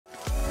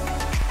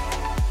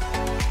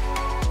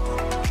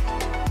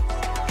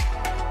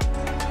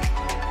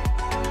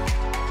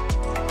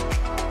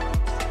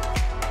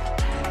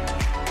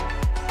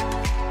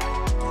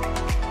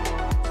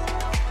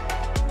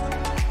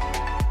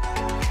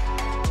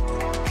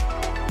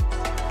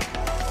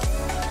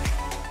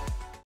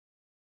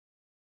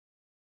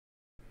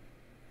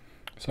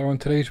So in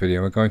today's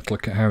video we're going to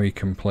look at how you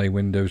can play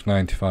Windows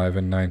 95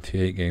 and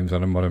 98 games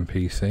on a modern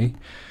PC.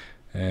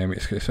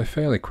 It's a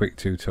fairly quick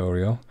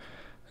tutorial,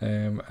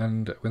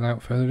 and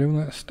without further ado,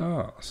 let's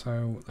start.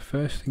 So the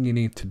first thing you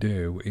need to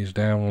do is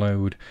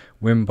download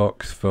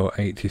Winbox for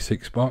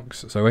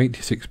 86box. So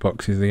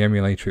 86box is the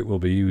emulator it will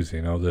be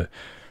using, or the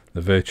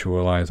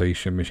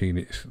virtualization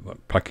machine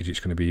package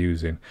it's going to be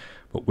using.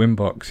 But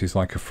Winbox is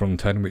like a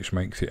front end, which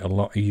makes it a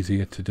lot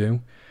easier to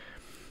do.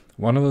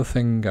 One other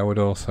thing I would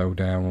also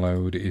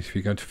download is, if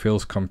you go to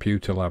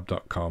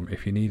philscomputerlab.com,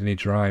 if you need any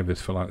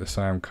drivers for like the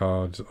sound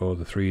cards or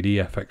the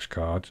 3D FX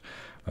cards,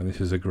 and this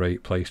is a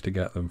great place to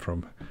get them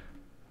from.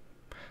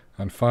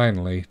 And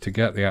finally, to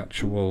get the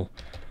actual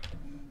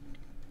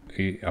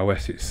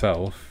OS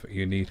itself,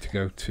 you need to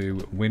go to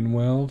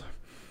WinWorld,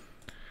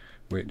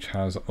 which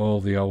has all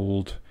the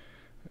old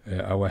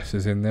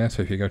OSs in there.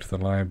 So if you go to the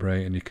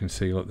library, and you can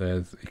see, look,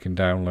 there's, you can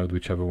download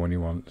whichever one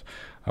you want.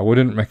 I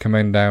wouldn't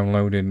recommend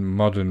downloading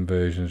modern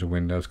versions of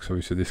Windows, because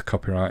obviously there's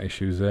copyright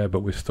issues there, but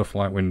with stuff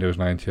like Windows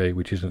 98,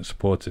 which isn't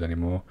supported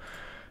anymore,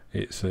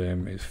 it's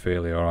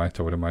fairly alright,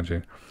 I would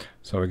imagine.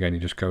 So again, you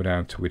just go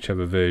down to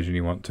whichever version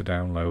you want to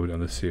download, and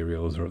the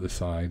serials are at the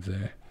sides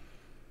there.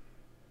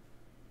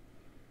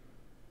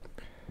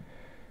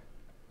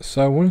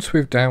 So once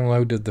we've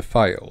downloaded the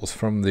files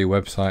from the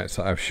websites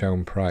that I've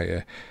shown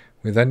prior,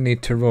 we then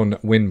need to run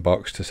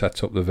Winbox to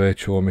set up the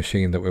virtual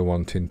machine that we're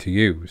wanting to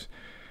use.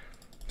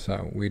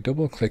 So we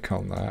double click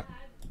on that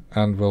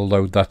and we'll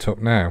load that up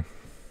now.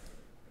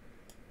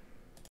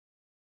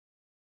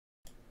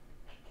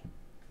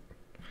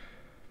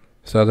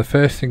 So the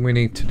first thing we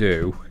need to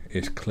do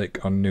is click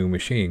on new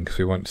machine, because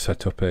we want to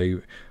set up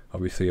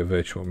obviously a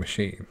virtual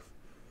machine.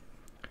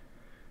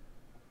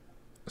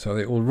 So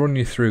it will run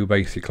you through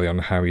basically on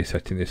how you're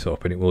setting this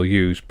up, and it will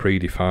use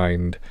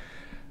predefined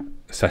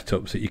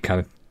setups that you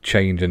can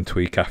change and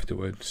tweak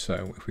afterwards.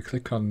 So if we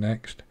click on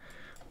next,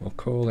 we'll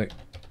call it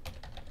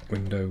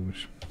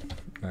Windows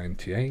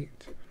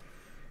 98.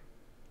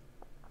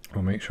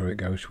 We'll make sure it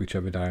goes to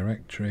whichever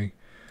directory.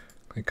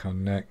 Click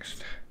on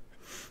next,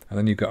 and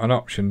then you've got an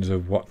options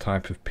of what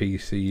type of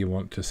PC you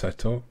want to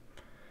set up.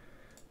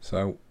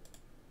 So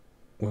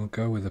we'll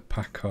go with a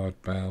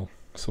Packard Bell,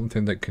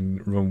 something that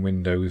can run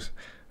Windows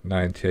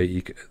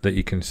 98 that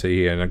you can see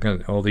here. And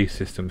again, all these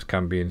systems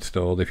can be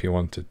installed if you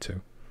wanted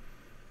to.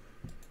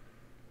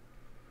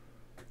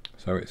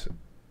 So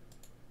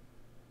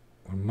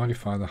we'll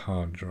modify the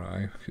hard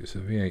drive, because it's a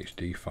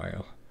VHD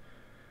file.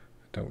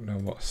 I don't know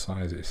what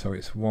size it is, so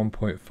it's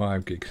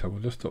 1.5 gig, so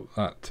we'll just up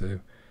that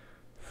to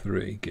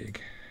 3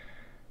 gig.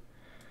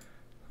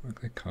 We'll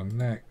click on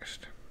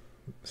next.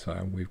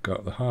 So we've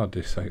got the hard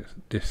disk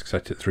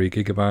set at 3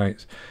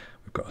 gigabytes.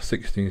 We've got a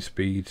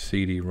 16-speed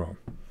CD-ROM.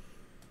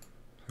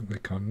 So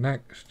click on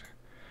next.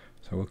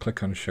 So we'll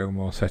click on show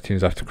more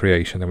settings after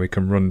creation, then we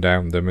can run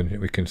down them, and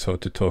we can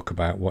sort of talk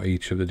about what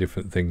each of the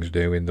different things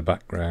do in the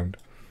background.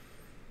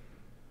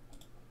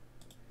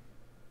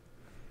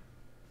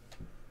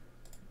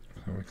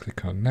 So we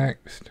click on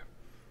next.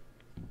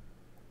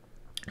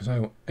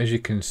 So as you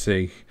can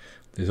see,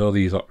 there's all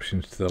these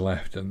options to the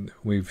left, and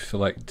we've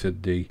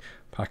selected the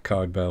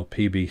Packard Bell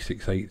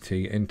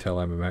PB680 Intel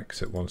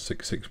MMX at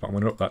 166, but I'm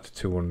going to up that to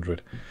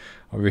 200.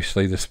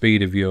 Obviously the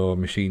speed of your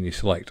machine you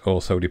select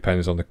also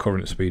depends on the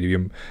current speed of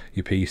your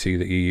PC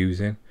that you're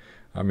using.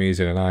 I'm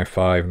using an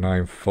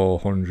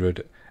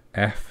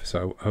i5-9400F,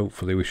 so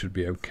hopefully we should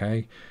be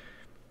okay.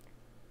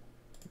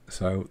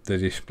 So the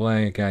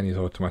display again is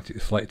automatically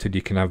selected.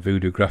 You can have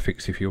Voodoo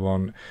graphics if you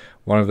want.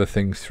 One of the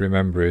things to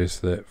remember is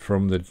that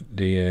from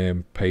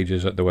the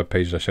pages, at the web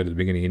pages I showed at the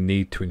beginning, you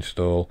need to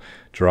install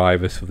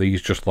drivers for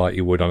these, just like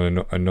you would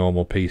on a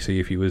normal PC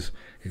if you was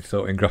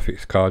installing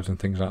graphics cards and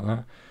things like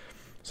that.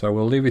 So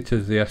we'll leave it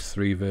as the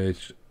S3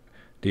 Verge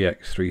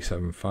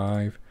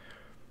DX375.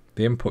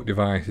 The input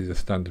device is a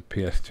standard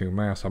PS2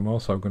 mouse. I'm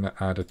also going to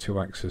add a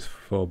 2-axis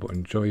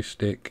 4-button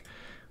joystick,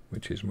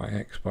 which is my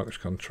Xbox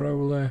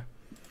controller.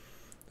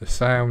 The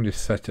sound is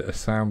set at a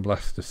Sound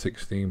Blaster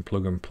 16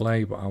 plug and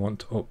play, but I want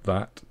to up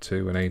that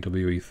to an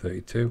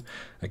AWE32.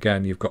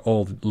 Again, you've got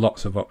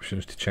lots of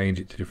options to change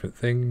it to different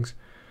things.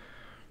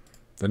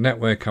 The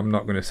network I'm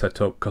not going to set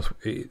up, because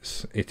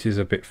it is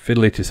a bit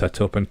fiddly to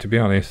set up, and to be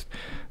honest,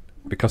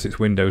 because it's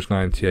Windows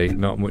 98,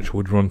 not much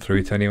would run through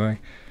it anyway.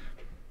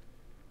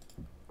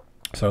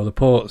 So the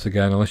ports,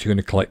 again, unless you're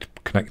going to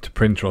connect to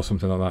printer or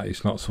something like that,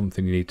 it's not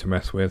something you need to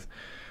mess with.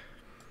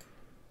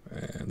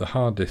 The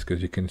hard disk,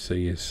 as you can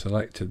see, is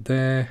selected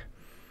there.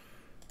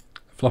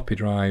 Floppy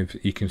drive,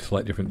 you can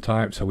select different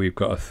types. So we've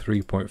got a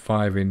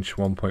 3.5-inch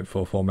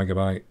 1.44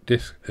 megabyte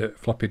disk,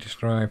 floppy disk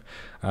drive,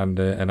 and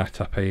an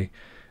ATAPE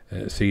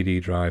CD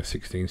drive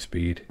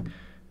 16-speed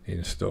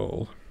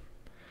installed.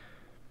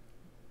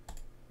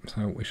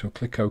 So we shall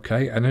click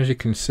OK, and as you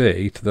can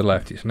see to the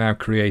left, it's now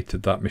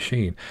created that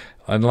machine.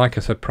 And like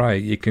I said prior,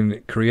 you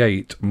can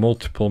create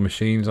multiple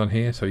machines on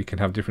here, so you can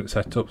have different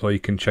setups, or you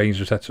can change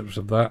the setups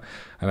of that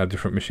and have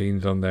different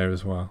machines on there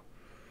as well.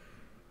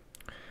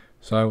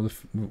 So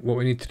what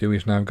we need to do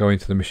is now go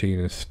into the machine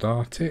and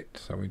start it.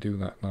 So we do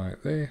that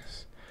like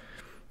this.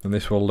 and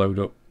this will load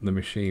up the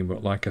machine.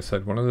 But like I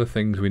said, one of the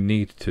things we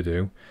need to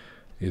do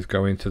is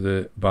go into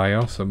the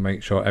BIOS and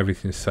make sure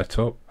everything's set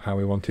up how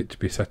we want it to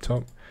be set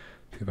up.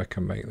 See if I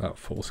can make that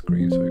full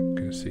screen so we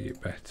can see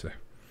it better.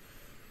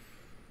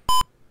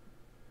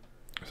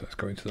 So let's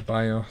go into the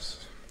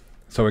BIOS.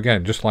 So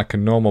again, just like a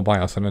normal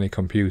BIOS on any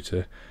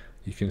computer,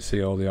 you can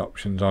see all the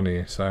options on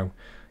here. So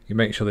you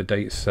make sure the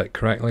date's set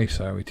correctly.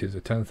 So it is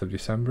the 10th of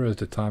December as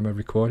the time of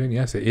recording.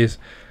 Yes, it is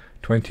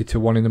 20 to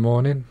 1 in the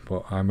morning,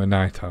 but I'm a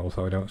night owl,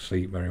 so I don't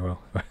sleep very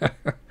well.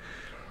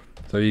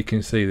 So you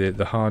can see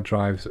the hard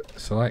drive's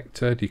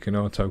selected. You can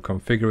auto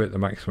configure it. The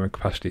maximum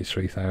capacity is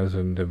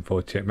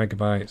 3048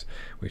 megabytes,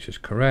 which is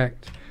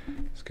correct.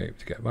 Escape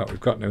to get back. We've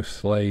got no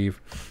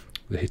slave.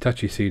 The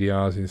Hitachi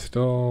CDR is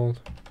installed.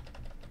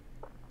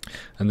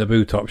 And the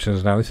boot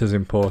options now, this is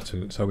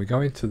important. So we go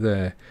into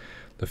there.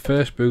 The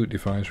first boot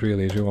device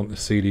really is we want the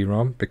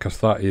CD-ROM, because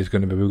that is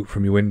going to be boot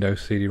from your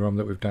Windows CD-ROM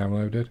that we've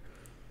downloaded.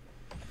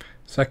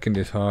 Second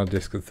is hard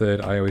disk. The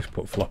third, I always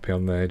put floppy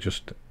on there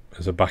just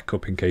as a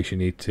backup in case you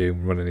need to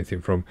run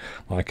anything from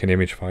like an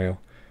image file.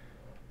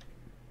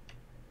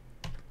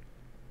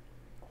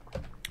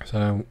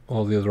 So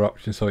all the other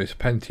options, so it's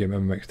Pentium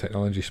MMX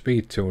technology,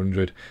 speed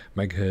 200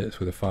 megahertz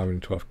with a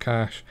 512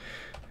 cache.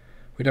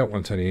 We don't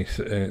want any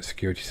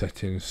security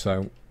settings,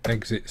 so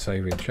exit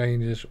saving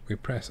changes. We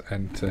press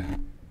enter,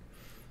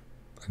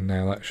 and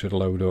now that should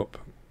load up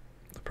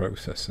the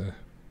processor,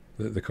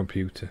 the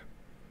computer.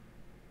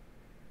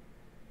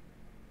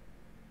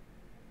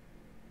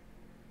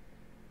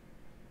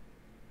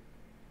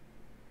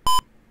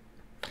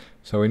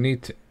 So we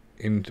need to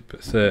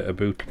insert a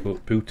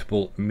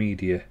bootable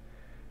media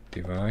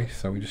device.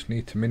 So we just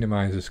need to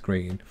minimize the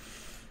screen,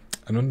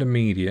 and under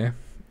media,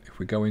 if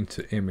we go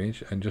into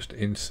image and just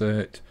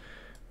insert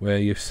where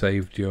you've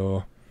saved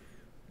your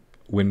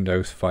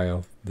Windows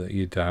file that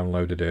you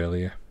downloaded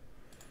earlier.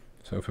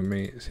 So for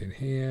me it's in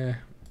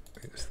here,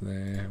 it's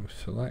there. We'll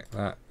select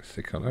that,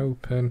 stick on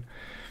open,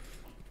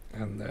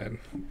 and then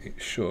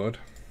it should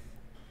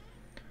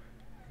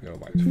go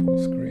back to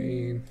full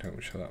screen.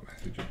 Don't show that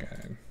message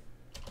again.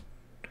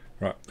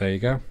 Right, there you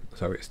go.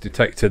 So it's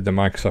detected the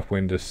Microsoft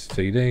Windows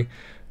CD,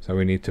 so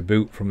we need to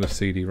boot from the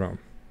CD-ROM.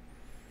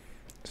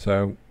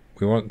 So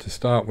we want to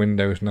start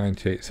Windows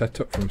 98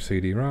 setup from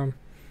CD-ROM,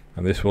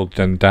 and this will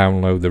then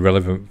download the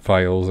relevant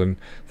files and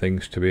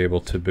things to be able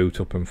to boot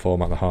up and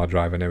format the hard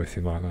drive and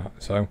everything like that.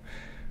 So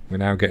we're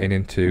now getting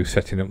into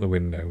setting up the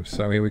Windows.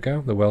 So here we go,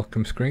 the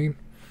welcome screen.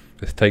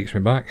 This takes me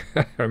back.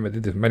 I remember I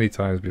did this many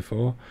times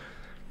before.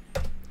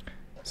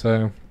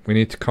 So we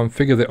need to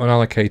configure the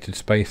unallocated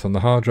space on the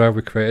hard drive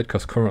we created,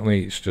 because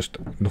currently it's just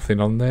nothing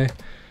on there.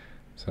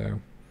 So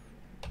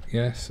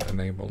yes,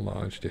 enable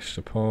large disk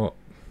support.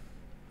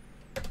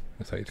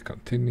 I say to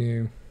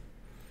continue.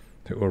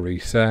 It will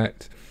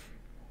reset,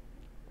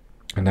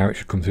 and now it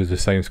should come through the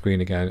same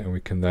screen again, and we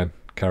can then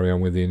carry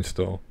on with the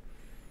install.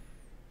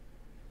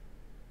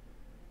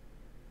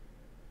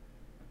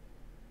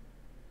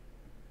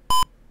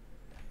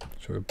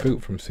 So we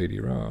boot from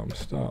CD-ROM,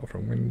 start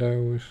from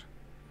Windows.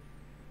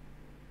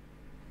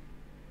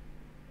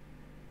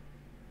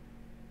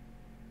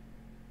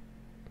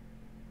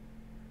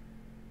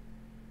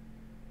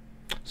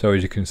 So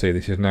as you can see,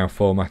 this is now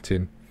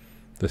formatting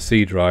the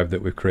C drive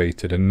that we've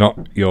created, and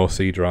not your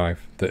C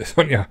drive that's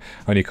on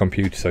your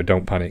computer. So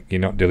don't panic, you're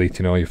not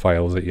deleting all your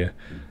files that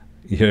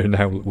you're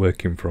now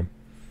working from.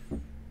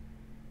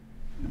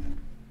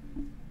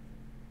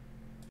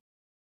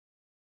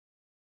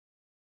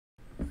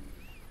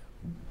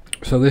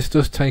 So this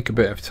does take a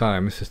bit of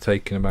time. This has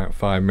taken about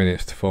 5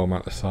 minutes to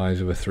format the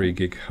size of a 3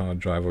 gig hard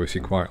drive,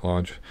 obviously quite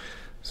large.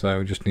 So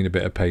we just need a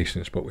bit of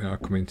patience, but we are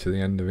coming to the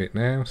end of it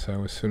now.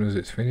 So as soon as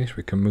it's finished,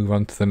 we can move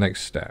on to the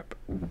next step.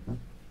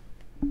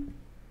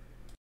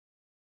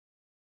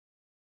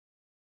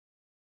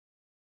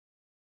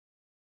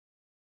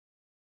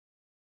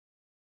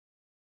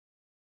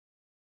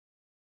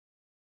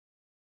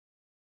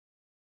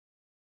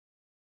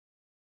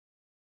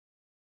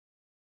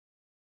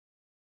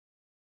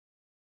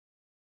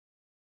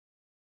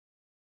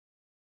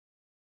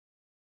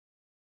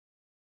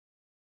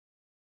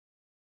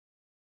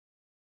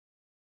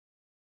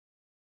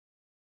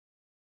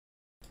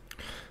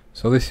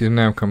 So this is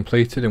now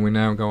completed, and we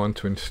now go on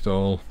to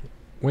install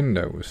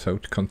Windows. So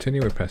to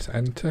continue, we press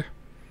enter.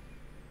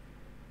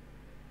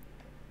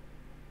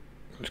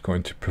 It's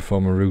going to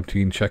perform a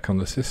routine check on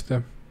the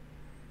system.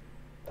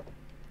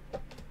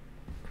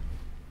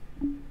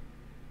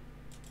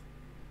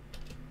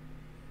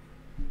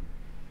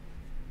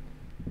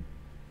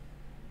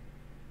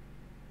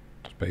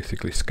 It's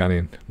basically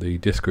scanning the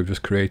disk we've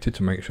just created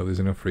to make sure there's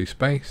enough free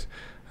space,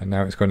 and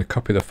now it's going to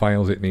copy the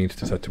files it needs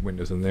to set up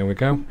Windows, and there we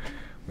go.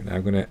 We're now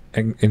going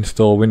to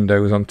install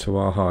Windows onto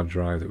our hard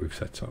drive that we've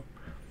set up.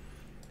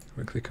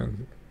 We click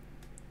on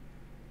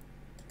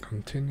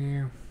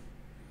continue.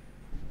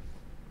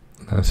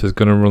 Now this is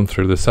going to run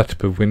through the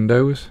setup of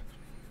Windows.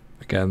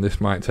 Again, this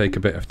might take a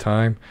bit of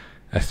time.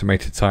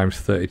 Estimated time is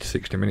 30 to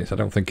 60 minutes. I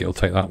don't think it'll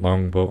take that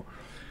long, but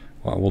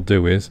what I will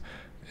do is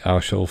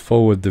I shall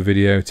forward the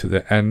video to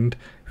the end.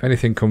 If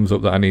anything comes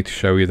up that I need to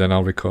show you, then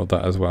I'll record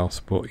that as well.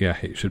 But yeah,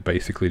 it should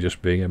basically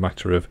just be a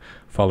matter of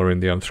following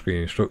the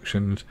on-screen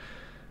instructions.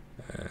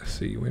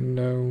 See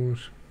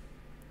Windows.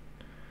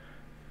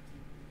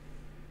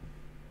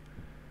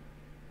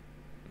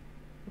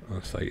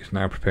 Let's say it's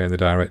now preparing the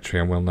directory,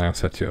 and we'll now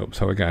set it up.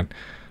 So again,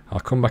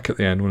 I'll come back at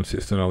the end once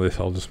it's done all this.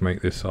 I'll just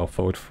make this all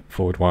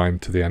forward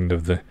wind to the end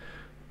of the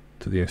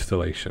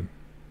installation.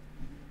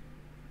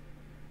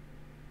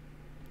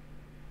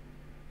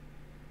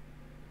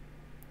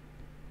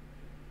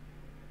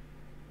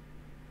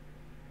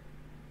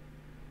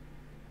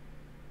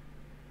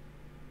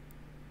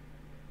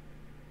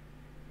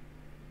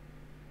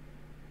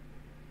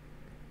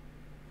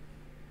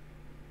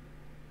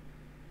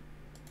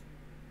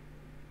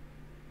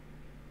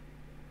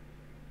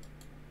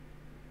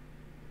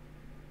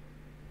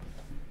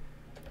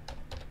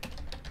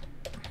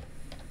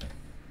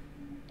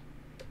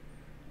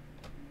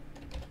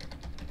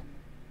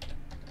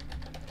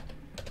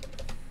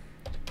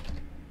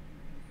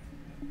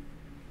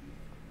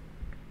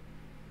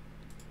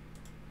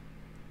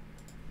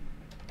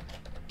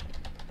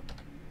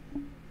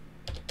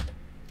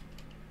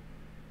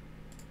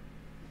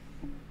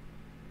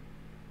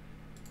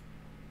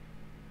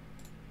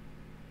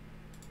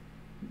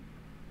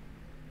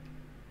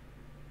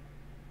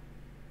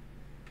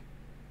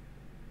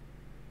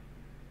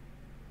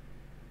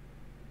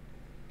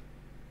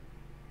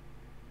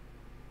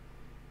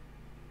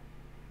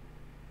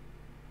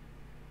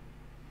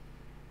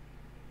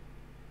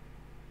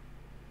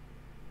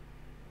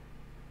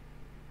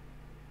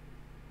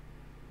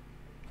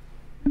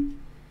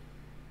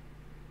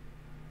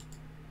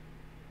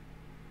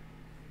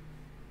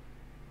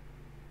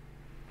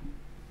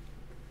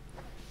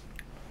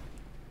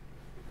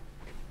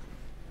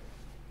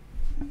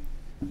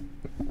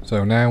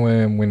 So now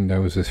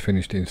Windows has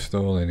finished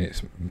installing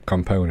its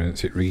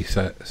components, it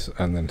resets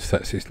and then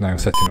it's now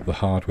setting up the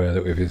hardware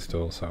that we've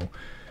installed. So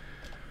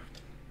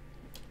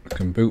I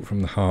can boot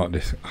from the hard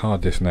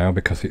disk now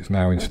because it's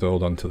now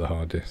installed onto the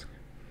hard disk.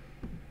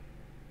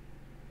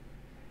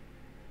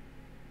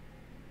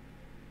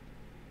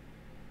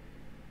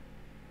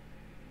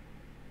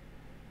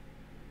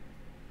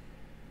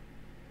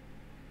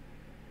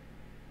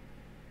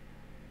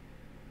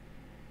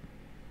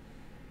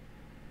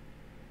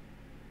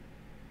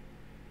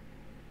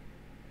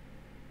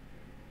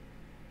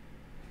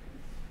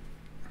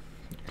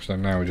 So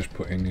now we just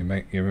put in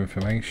your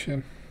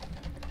information.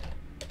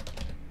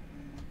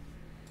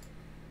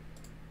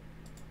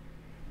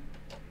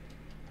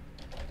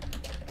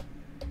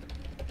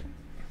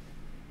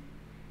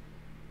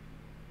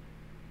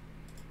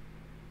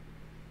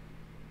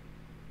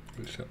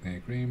 Accept the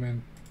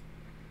agreement.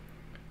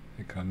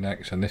 Click on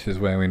next, and this is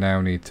where we now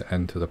need to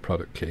enter the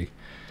product key.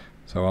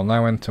 So I'll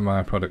now enter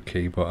my product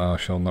key, but I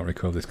shall not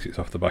record this because it's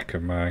off the back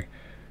of my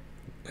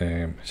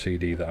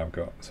CD that I've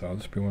got. So I'll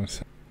just be 1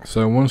 second.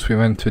 So once we've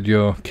entered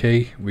your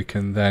key, we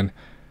can then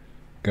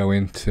go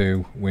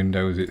into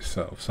Windows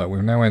itself. So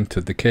we've now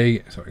entered the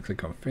key, so we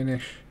click on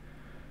finish,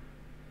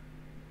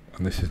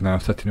 and this is now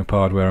setting up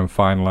hardware and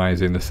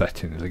finalising the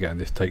settings. Again,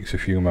 this takes a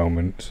few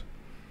moments.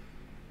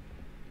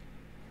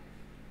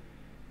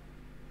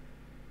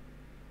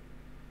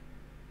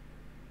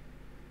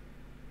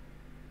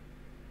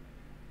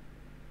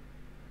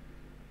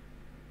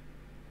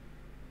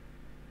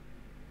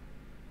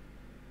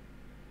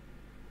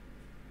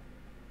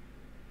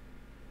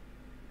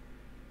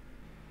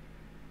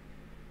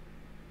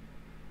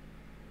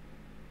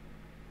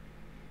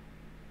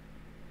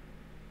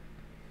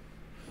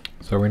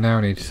 So we now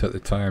need to set the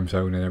time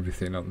zone and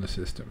everything on the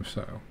system,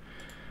 so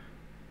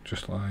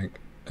just like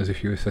as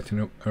if you were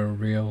setting up a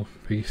real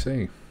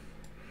PC.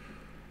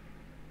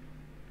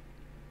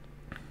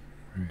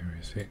 Where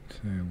is it?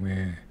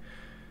 Where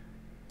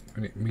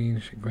when it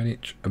means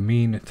Greenwich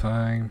Mean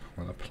Time,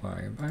 we'll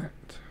apply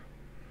that.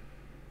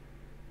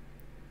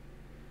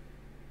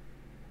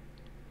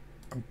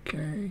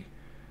 Okay,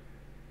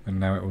 and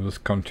now it will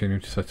just continue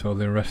to set all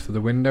the rest of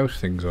the Windows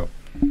things up.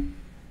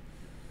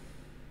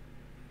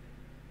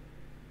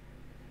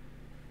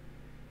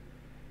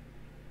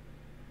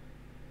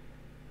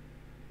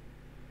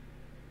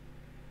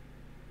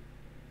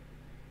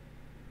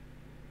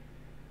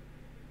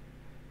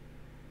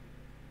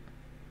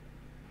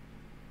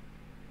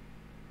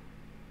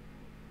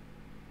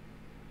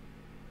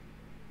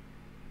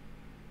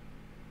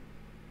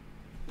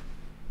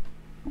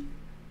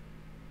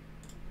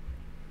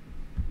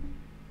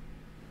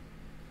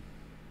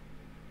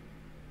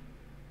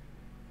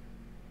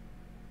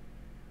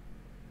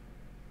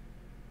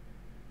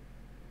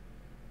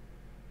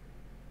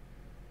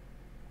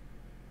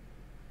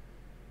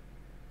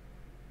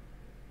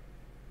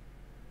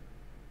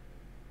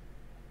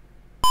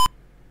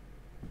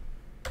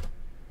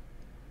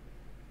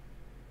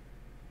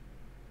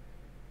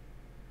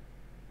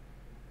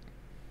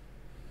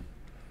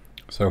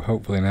 So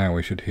hopefully now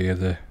we should hear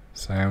the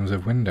sounds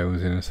of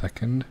Windows in a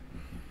second.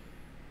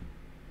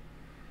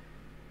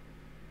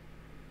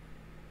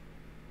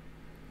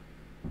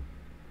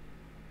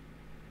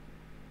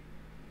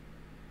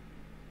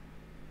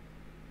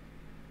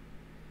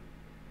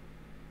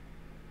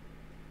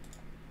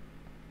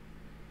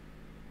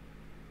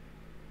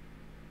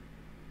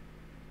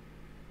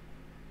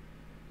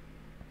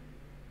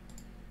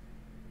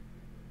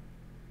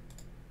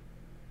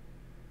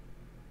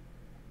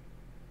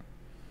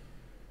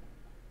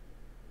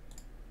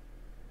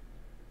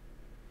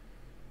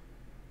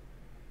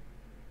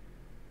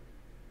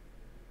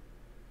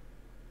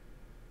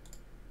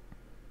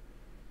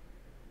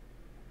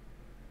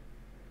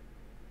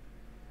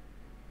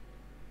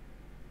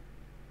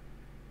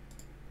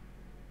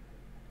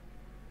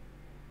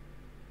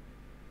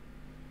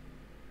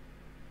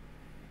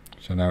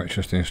 So now it's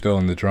just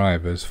installing the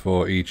drivers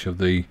for each of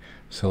the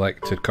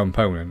selected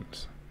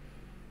components.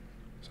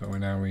 So we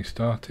now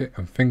restart it,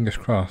 and fingers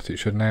crossed it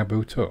should now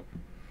boot up.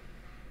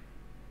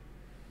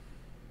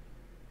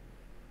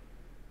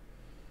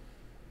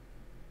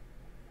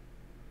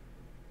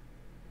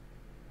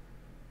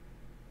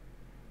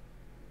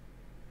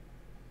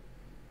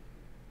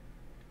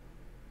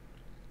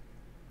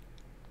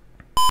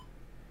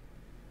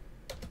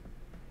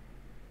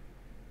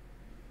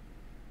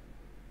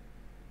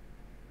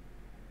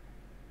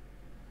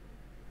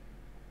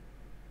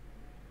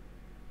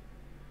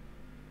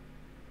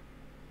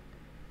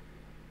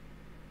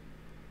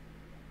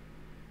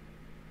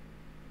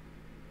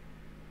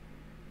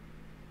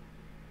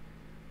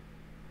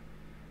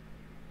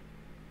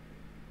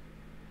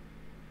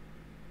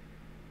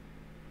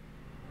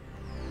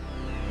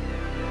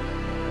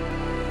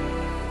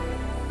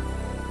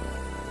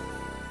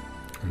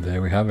 And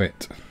there we have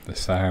it, the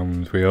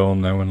sounds we all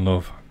know and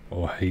love,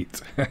 or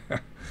hate.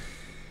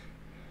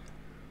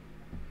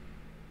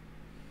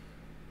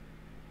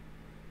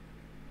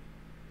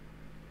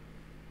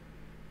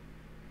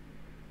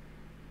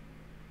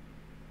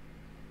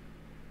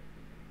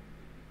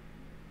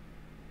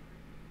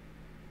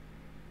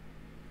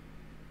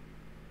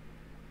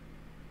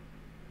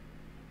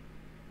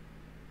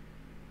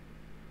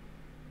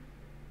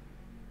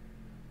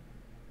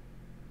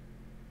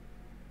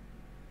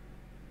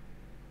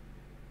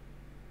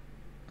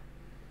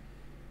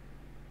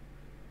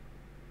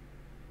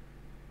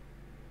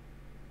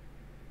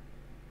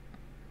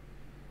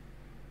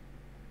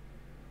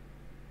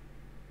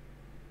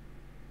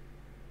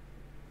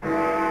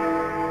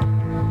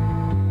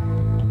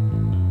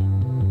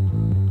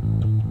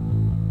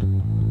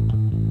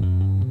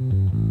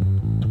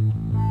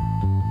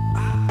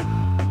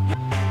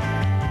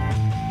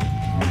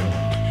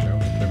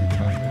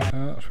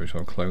 So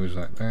I'll close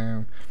that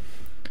down,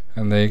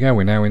 and there you go,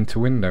 we're now into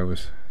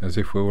Windows, as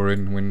if we were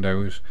in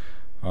Windows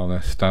on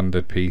a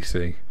standard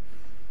PC.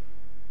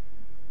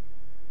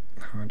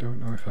 I don't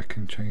know if I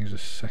can change the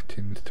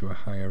settings to a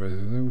higher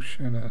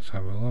resolution. Let's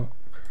have a look.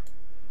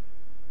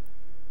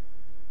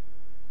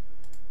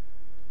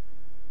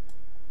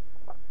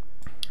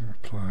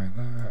 Apply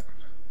that.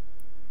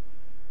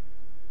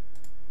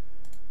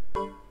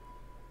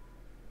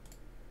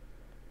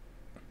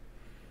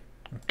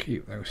 I'll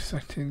keep those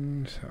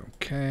settings,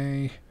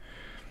 okay.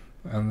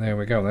 And there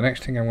we go. The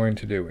next thing I'm going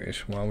to do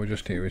is, while we're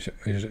just here, is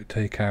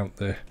take out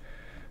the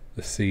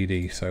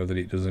CD so that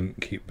it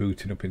doesn't keep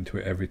booting up into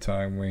it every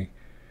time we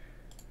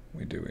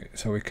do it.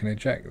 So we can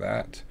eject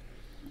that,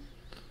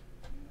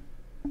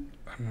 and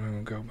then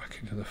we'll go back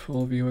into the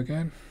full view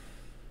again.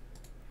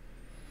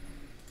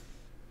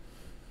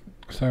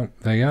 So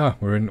there you are.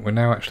 We're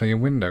now actually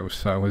in Windows.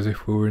 So as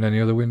if we were in any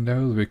other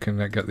Windows, we can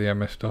get the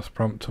MS-DOS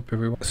prompt up if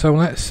we want. So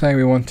let's say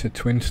we wanted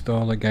to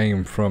install a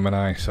game from an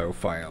ISO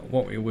file.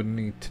 What we would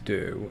need to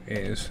do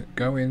is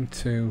go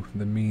into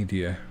the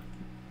media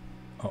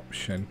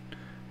option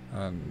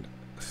and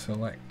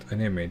select an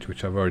image,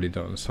 which I've already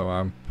done. So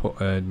I'm put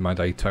my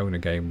Daytona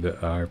game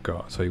that I've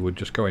got. So you would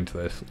just go into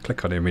this,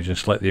 click on image, and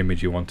select the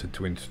image you wanted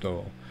to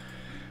install.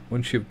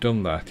 Once you've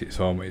done that, it's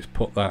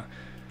put that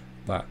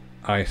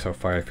ISO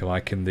file, if you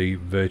like, in the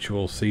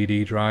virtual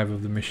CD drive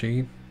of the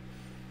machine.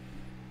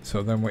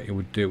 So then what you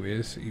would do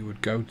is you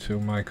would go to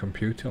my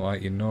computer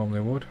like you normally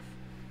would,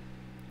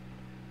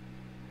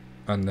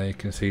 and there you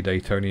can see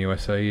Daytona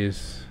USA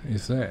is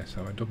there.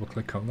 So I double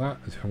click on that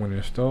as if I'm going to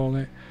install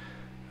it,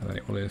 and then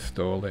it will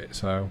install it.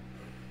 So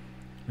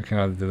we can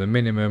either do the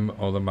minimum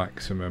or the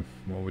maximum.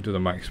 Well, we'll do the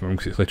maximum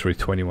because it's literally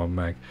 21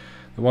 meg.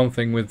 The one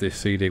thing with this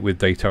CD, with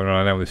Daytona,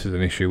 I know this is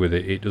an issue with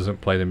it, it doesn't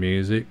play the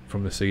music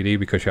from the CD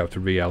because you have to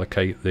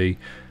reallocate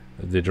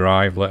the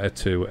drive letter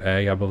to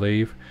A, I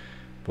believe.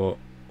 But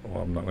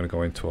well, I'm not going to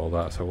go into all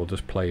that, so we'll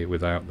just play it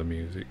without the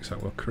music. So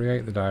we'll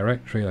create the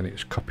directory, and it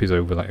just copies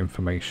over that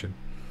information.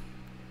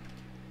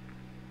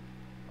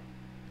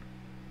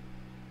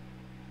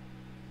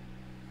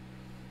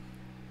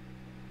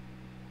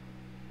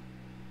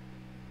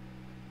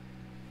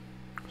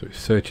 So it's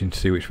searching to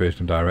see which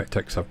version of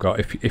DirectX I've got.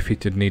 If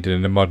it had needed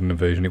in a modern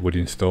version, it would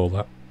install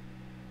that.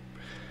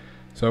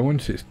 So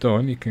once it's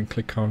done, you can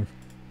click on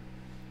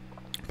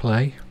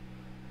play.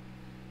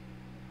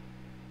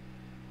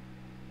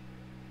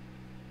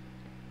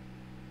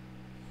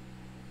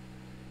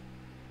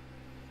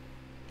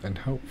 And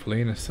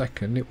hopefully in a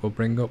second it will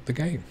bring up the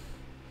game.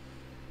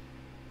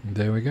 And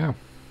there we go.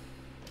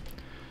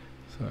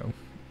 So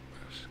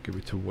let's give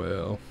it a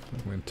whirl.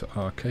 I went to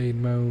arcade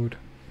mode.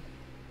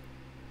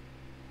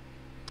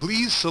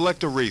 Please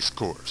select a race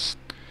course.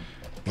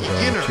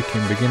 So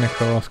chicken beginner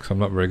course, because I'm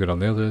not very good on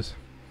the others.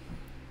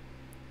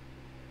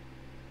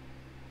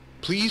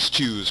 Please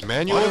choose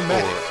manual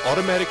or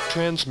automatic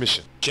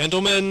transmission.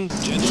 Gentlemen,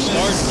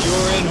 start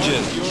your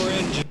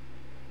engine.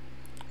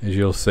 As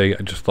you'll see,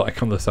 just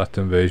like on the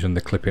Saturn version, the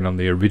clipping on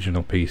the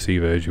original PC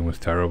version was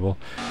terrible.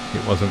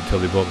 It wasn't until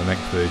they brought the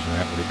next version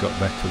out that it got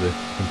better. I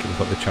think it was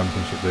like the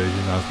championship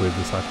version, as with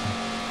the Saturn.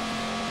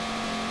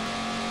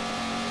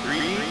 3,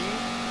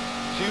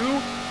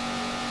 2,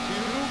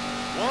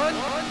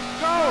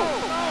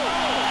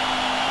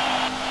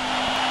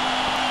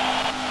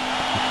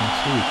 You can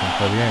see you can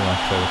play the game, like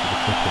I say, look at the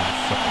clipping,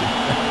 it's shocking.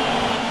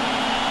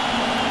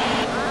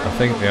 I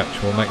think the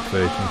actual next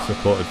version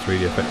supported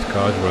 3D effects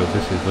cards, whereas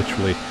this is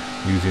literally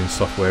using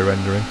software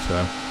rendering, so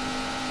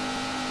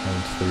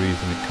hence the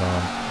reason it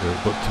can't do it.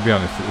 But to be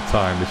honest, at the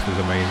time this was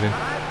amazing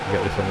to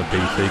get this on the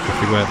PC, because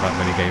there weren't that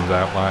many games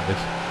out like this,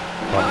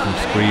 apart from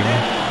Screaming.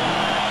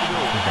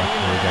 I think I can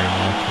play a game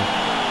like it.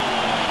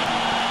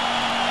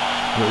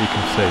 But you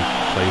can see, it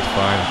plays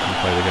fine, I can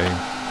play the game.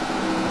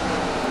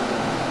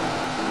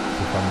 As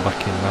if I'm back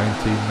in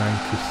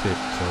 1996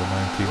 or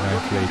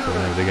 1998 or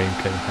whenever the game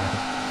came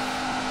out.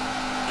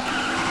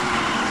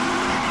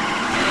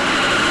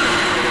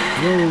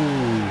 Whoa!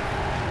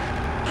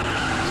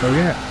 So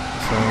yeah,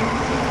 so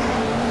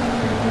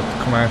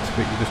to come out of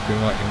it, you're just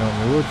doing like you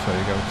normally would. So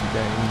you go to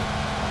game,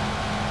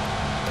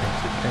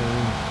 exit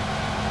game,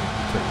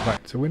 you take it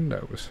back to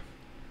Windows.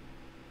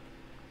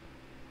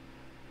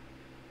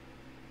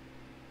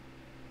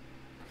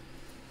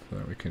 So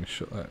we can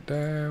shut that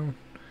down.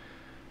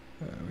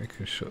 We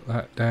can shut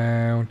that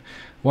down.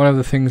 One of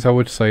the things I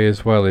would say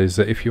as well is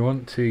that if you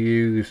want to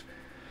use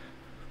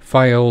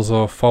files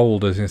or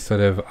folders instead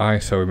of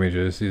ISO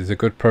images, there's a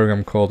good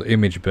program called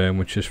Image Burn,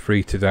 which is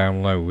free to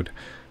download,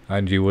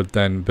 and you would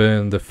then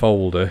burn the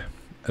folder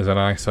as an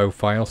ISO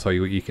file. So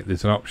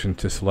there's an option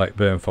to select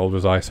burn folder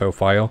as ISO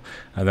file,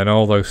 and then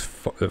all those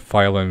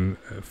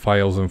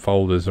files and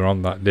folders are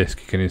on that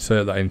disk. You can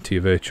insert that into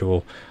your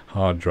virtual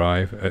hard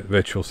drive,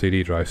 virtual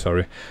CD drive,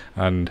 sorry,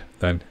 and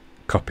then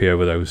copy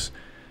over those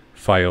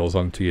files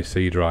onto your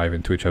C drive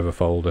into whichever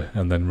folder,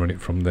 and then run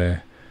it from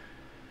there.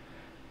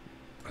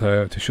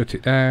 So to shut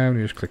it down,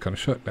 you just click on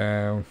shut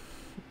down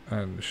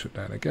and shut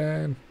down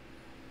again,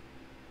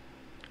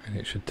 and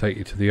it should take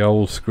you to the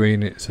old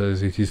screen. It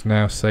says it is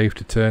now safe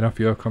to turn off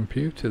your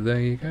computer.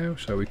 There you go.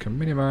 So we can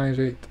minimize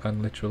it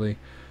and literally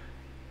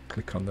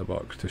click on the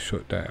box to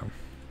shut down.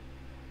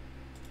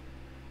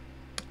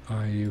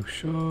 Are you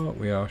sure?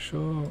 We are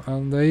sure,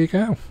 and there you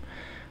go.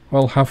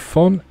 Well, have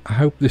fun. I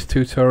hope this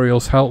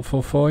tutorial's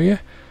helpful for you,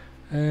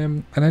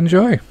 and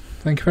enjoy.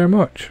 Thank you very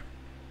much.